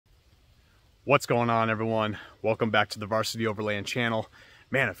What's going on, everyone? Welcome back to the Varsity Overland channel.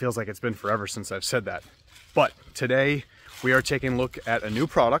 Man, it feels like it's been forever since I've said that. But today we are taking a look at a new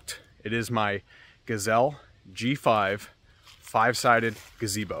product. It is my Gazelle G5 5-sided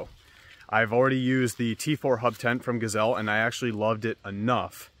gazebo. I've already used the T4 hub tent from Gazelle and I actually loved it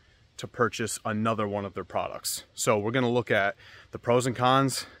enough to purchase another one of their products. So we're going to look at the pros and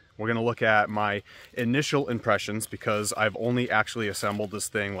cons. We're going to look at my initial impressions because I've only actually assembled this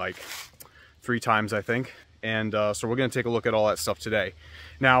thing like 3 times, I think. And so we're going to take a look at all that stuff today.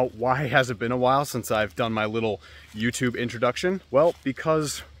 Now, why has it been a while since I've done my little YouTube introduction? Well,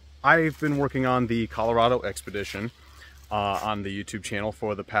 because I've been working on the Colorado expedition on the YouTube channel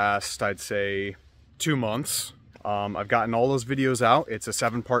for the past, I'd say, 2 months. I've gotten all those videos out. It's a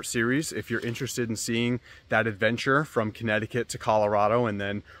 7-part series. If you're interested in seeing that adventure from Connecticut to Colorado and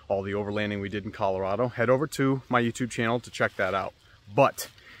then all the overlanding we did in Colorado, head over to my YouTube channel to check that out. But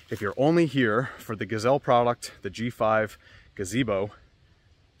if you're only here for the Gazelle product, the G5 Gazebo,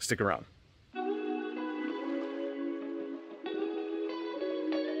 stick around.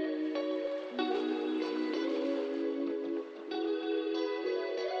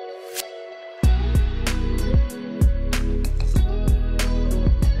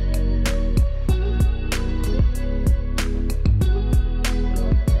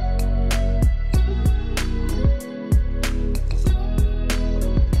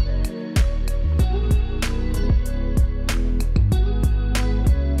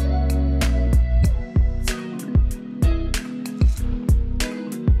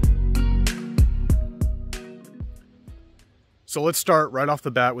 So let's start right off the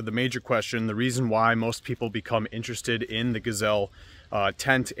bat with the major question, the reason why most people become interested in the Gazelle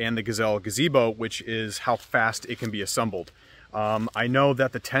tent and the Gazelle Gazebo, which is how fast it can be assembled. I know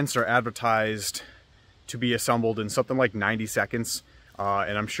that the tents are advertised to be assembled in something like 90 seconds,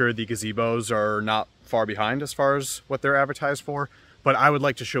 and I'm sure the gazebos are not far behind as far as what they're advertised for, but I would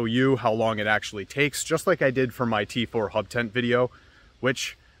like to show you how long it actually takes, just like I did for my T4 hub tent video,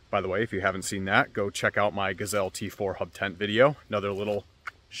 which, by the way, if you haven't seen that, go check out my Gazelle T4 hub tent video. Another little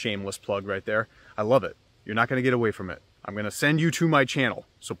shameless plug right there. I love it. You're not going to get away from it. I'm going to send you to my channel,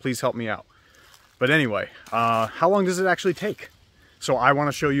 so please help me out. But anyway, how long does it actually take? So I want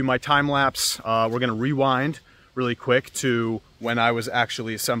to show you my time lapse. We're going to rewind really quick to when I was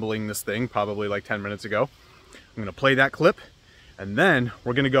actually assembling this thing, probably like 10 minutes ago. I'm going to play that clip, and then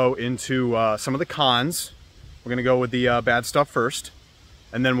we're going to go into some of the cons. We're going to go with the bad stuff first,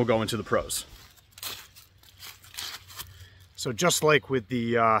 and then we'll go into the pros. So just like with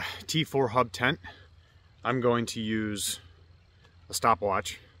the T4 hub tent, I'm going to use a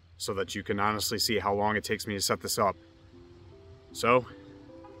stopwatch so that you can honestly see how long it takes me to set this up. So,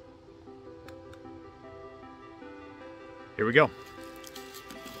 here we go.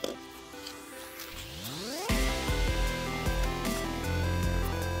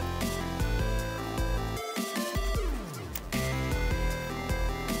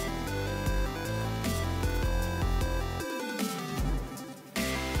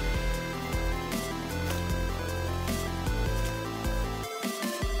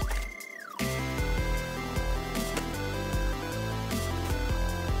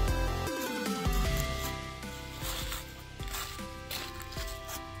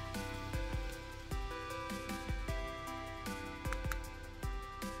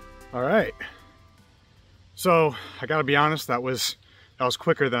 All right, so I gotta be honest, that was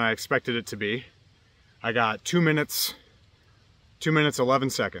quicker than I expected it to be. I got 2 minutes 11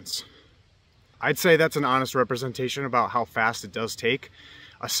 seconds. I'd say that's an honest representation about how fast it does take,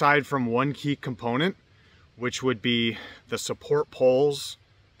 aside from one key component, which would be the support poles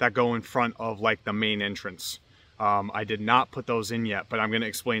that go in front of like the main entrance. I did not put those in yet, but I'm going to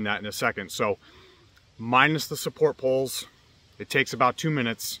explain that in a second. So minus the support poles, it takes about 2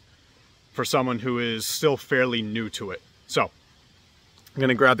 minutes for someone who is still fairly new to it. So I'm going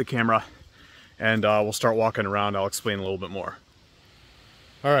to grab the camera and we'll start walking around. I'll explain a little bit more.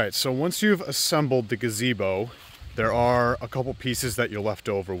 All right, so once you've assembled the gazebo, there are a couple pieces that you're left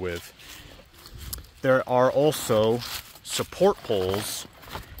over with. There are also support poles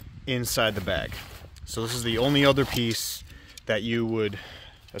inside the bag. So this is the only other piece that you would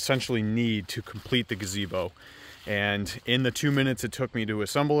essentially need to complete the gazebo. And in the 2 minutes it took me to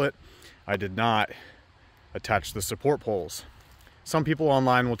assemble it, I did not attach the support poles. Some people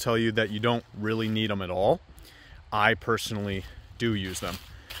online will tell you that you don't really need them at all. I personally do use them.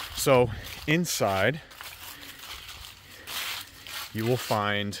 So inside, you will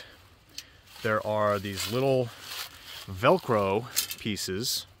find there are these little Velcro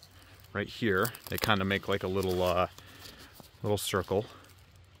pieces right here. They kind of make like a little circle.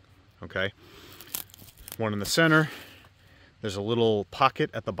 okay? One in the center, there's a little pocket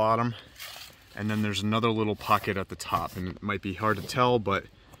at the bottom, and then there's another little pocket at the top, and it might be hard to tell, but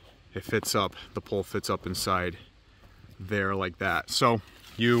it fits up, the pole fits up inside there like that. So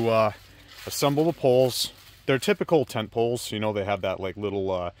you assemble the poles. They're typical tent poles, you know, they have that like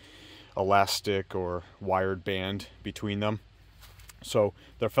little elastic or wired band between them. So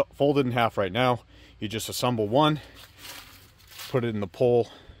they're folded in half right now. You just assemble one, put it in the pole,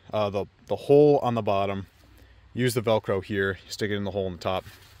 the hole on the bottom, use the Velcro here, you stick it in the hole in the top,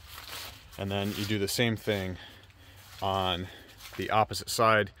 and then you do the same thing on the opposite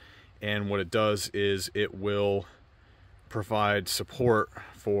side. And what it does is it will provide support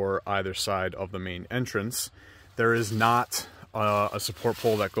for either side of the main entrance. There is not a support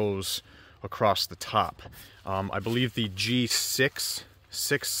pole that goes across the top. I believe the G6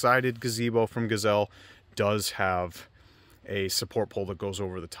 six-sided gazebo from Gazelle does have a support pole that goes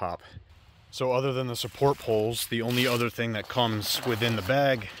over the top. So other than the support poles, the only other thing that comes within the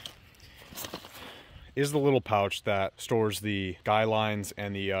bag is the little pouch that stores the guy lines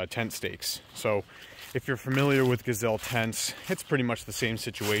and the tent stakes. So if you're familiar with Gazelle tents, it's pretty much the same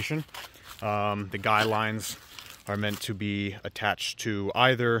situation. The guy lines are meant to be attached to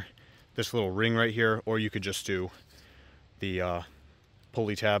either this little ring right here, or you could just do the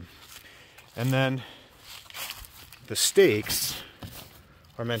pulley tab. And then the stakes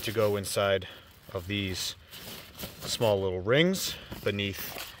are meant to go inside of these small little rings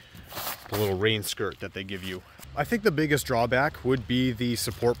beneath the little rain skirt that they give you. I think the biggest drawback would be the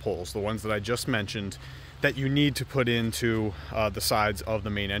support poles, the ones that I just mentioned, that you need to put into the sides of the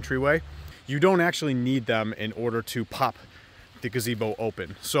main entryway. You don't actually need them in order to pop the gazebo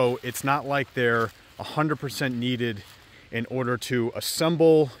open. So it's not like they're 100% needed in order to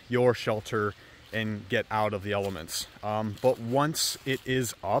assemble your shelter and get out of the elements. But once it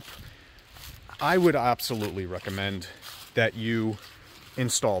is up, I would absolutely recommend that you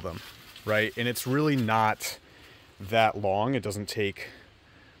install them, right? And it's really not that long. It doesn't take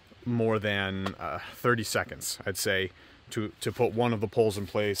more than 30 seconds, I'd say, to put one of the poles in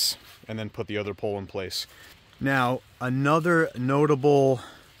place and then put the other pole in place. Now, another notable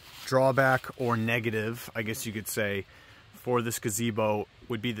drawback or negative, I guess you could say, for this gazebo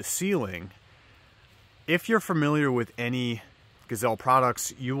would be the ceiling. If you're familiar with any Gazelle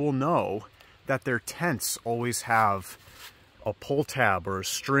products, you will know that their tents always have a pull tab or a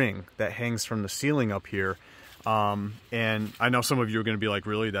string that hangs from the ceiling up here. And I know some of you are going to be like,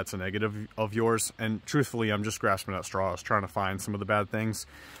 really, that's a negative of yours? And truthfully, I'm just grasping at straws, trying to find some of the bad things.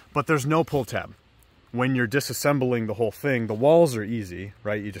 But there's no pull tab. When you're disassembling the whole thing, the walls are easy,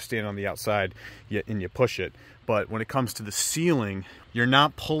 right? You just stand on the outside and you push it. But when it comes to the ceiling, you're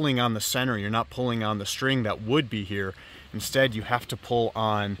not pulling on the center, you're not pulling on the string that would be here. Instead, you have to pull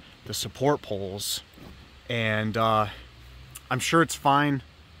on the support poles. And I'm sure it's fine,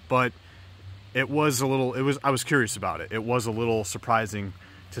 but it was a little, I was curious about it. It was a little surprising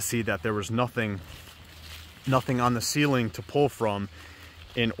to see that there was nothing on the ceiling to pull from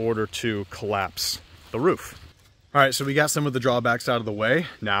in order to collapse the roof. All right, so we got some of the drawbacks out of the way.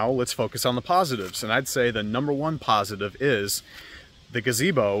 Now let's focus on the positives. And I'd say the number one positive is the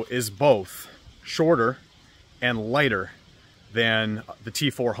gazebo is both shorter and lighter than the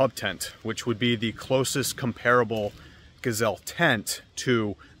T4 hub tent, which would be the closest comparable Gazelle tent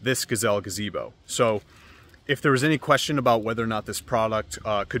to this Gazelle gazebo. So if there was any question about whether or not this product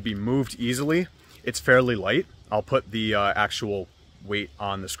could be moved easily, it's fairly light. I'll put the actual weight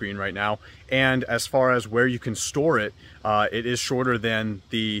on the screen right now. And as far as where you can store it, it is shorter than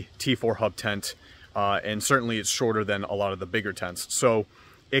the T4 hub tent, and certainly it's shorter than a lot of the bigger tents. So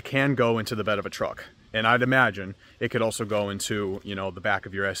it can go into the bed of a truck. And I'd imagine it could also go into, you know, the back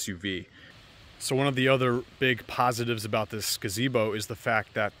of your SUV. So one of the other big positives about this gazebo is the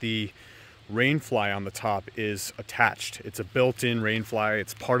fact that the rain fly on the top is attached. It's a built-in rain fly.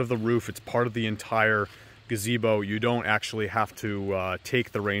 It's part of the roof. It's part of the entire gazebo. You don't actually have to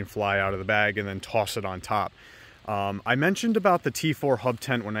take the rain fly out of the bag and then toss it on top. I mentioned about the T4 hub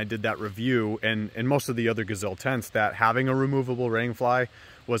tent when I did that review, and most of the other Gazelle tents, that having a removable rain fly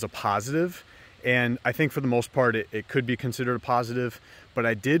was a positive. And I think for the most part, it could be considered a positive. But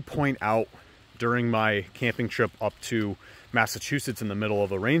I did point out during my camping trip up to Massachusetts in the middle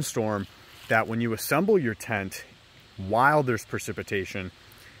of a rainstorm that when you assemble your tent while there's precipitation,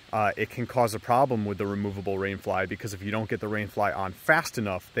 it can cause a problem with the removable rain fly, because if you don't get the rain fly on fast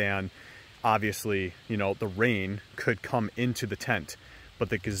enough, then obviously, you know, the rain could come into the tent. But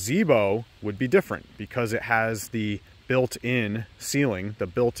the gazebo would be different because it has the built-in ceiling, the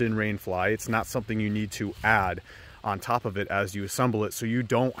built-in rain fly. It's not something you need to add on top of it as you assemble it, so you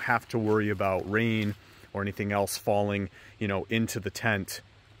don't have to worry about rain or anything else falling, you know, into the tent,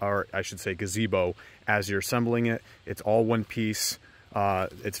 or I should say gazebo, as you're assembling it. It's all one piece.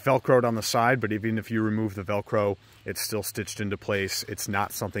 It's Velcroed on the side, but even if you remove the Velcro, it's still stitched into place. It's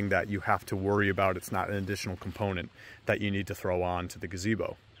not something that you have to worry about. It's not an additional component that you need to throw on to the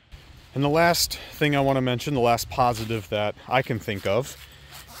gazebo. And the last thing I want to mention, the last positive that I can think of,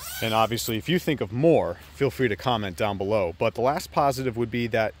 and obviously if you think of more, feel free to comment down below, but the last positive would be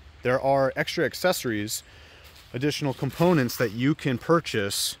that there are extra accessories, additional components that you can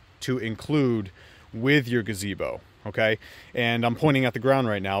purchase to include with your gazebo, okay? And I'm pointing at the ground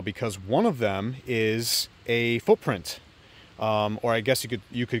right now because one of them is a footprint, or I guess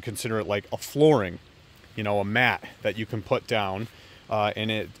you could consider it like a flooring, you know, a mat that you can put down,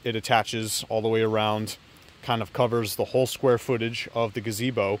 and it attaches all the way around, kind of covers the whole square footage of the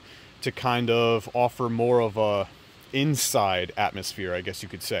gazebo to kind of offer more of a inside atmosphere, I guess you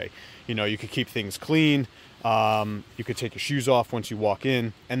could say. You know, you could keep things clean, you could take your shoes off once you walk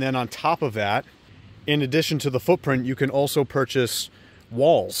in, and then on top of that, in addition to the footprint, you can also purchase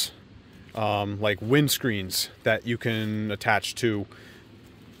walls, like windscreens that you can attach to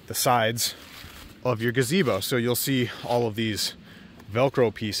the sides of your gazebo. So you'll see all of these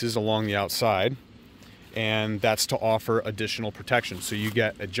Velcro pieces along the outside, and that's to offer additional protection. So you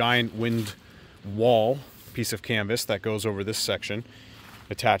get a giant wind wall piece of canvas that goes over this section,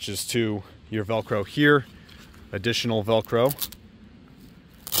 attaches to your Velcro here, additional Velcro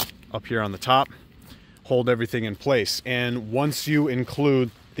up here on the top, hold everything in place. And once you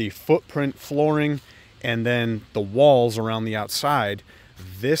include the footprint flooring and then the walls around the outside,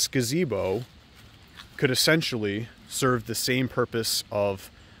 this gazebo could essentially serve the same purpose of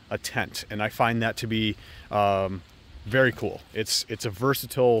a tent. And I find that to be very cool. It's a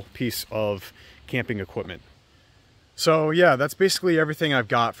versatile piece of camping equipment. So yeah, that's basically everything I've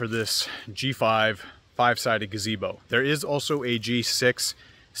got for this G5 5-sided gazebo. There is also a G6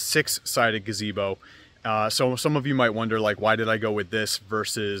 6-sided gazebo. So some of you might wonder, like, why did I go with this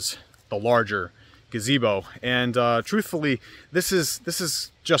versus the larger gazebo? And truthfully, this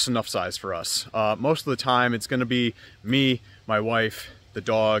is just enough size for us. Most of the time it's going to be me, my wife, the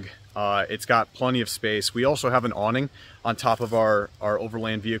dog. It's got plenty of space. We also have an awning on top of our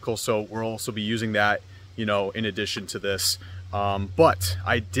Overland vehicle, so we'll also be using that, you know, in addition to this. But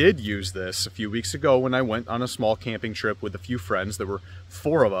I did use this a few weeks ago when I went on a small camping trip with a few friends. There were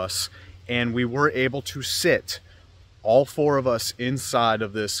 4 of us, and we were able to sit, all 4 of us, inside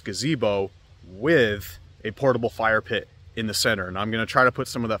of this gazebo with a portable fire pit in the center. And I'm going to try to put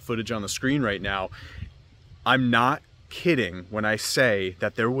some of that footage on the screen right now. I'm not kidding when I say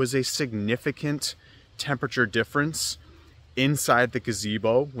that there was a significant temperature difference inside the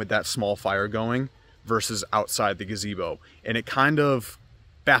gazebo with that small fire going versus outside the gazebo. And it kind of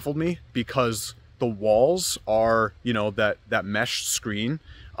baffled me because the walls are, you know, that mesh screen.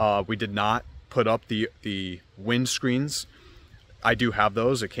 We did not put up the wind screens. I do have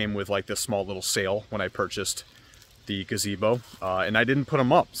those. It came with like this small little sail when I purchased the gazebo, and I didn't put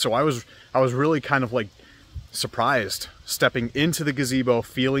them up. So I was really kind of like surprised stepping into the gazebo,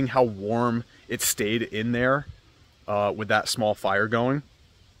 feeling how warm it stayed in there with that small fire going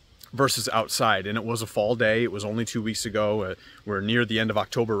versus outside. And it was a fall day. It was only 2 weeks ago. We're near the end of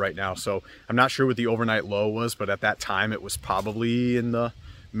October right now, so I'm not sure what the overnight low was, but at that time it was probably in the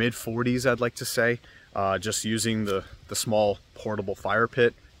mid 40s, I'd like to say. Just using the small portable fire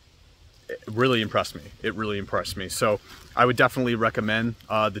pit, it really impressed me. It really impressed me. So I would definitely recommend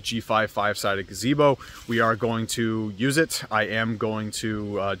the G5 5-sided gazebo. We are going to use it. I am going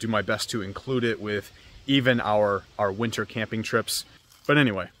to do my best to include it with even our winter camping trips. But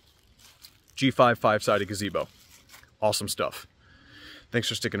anyway, G5 5-sided gazebo. Awesome stuff. Thanks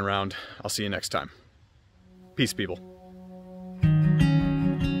for sticking around. I'll see you next time. Peace, people.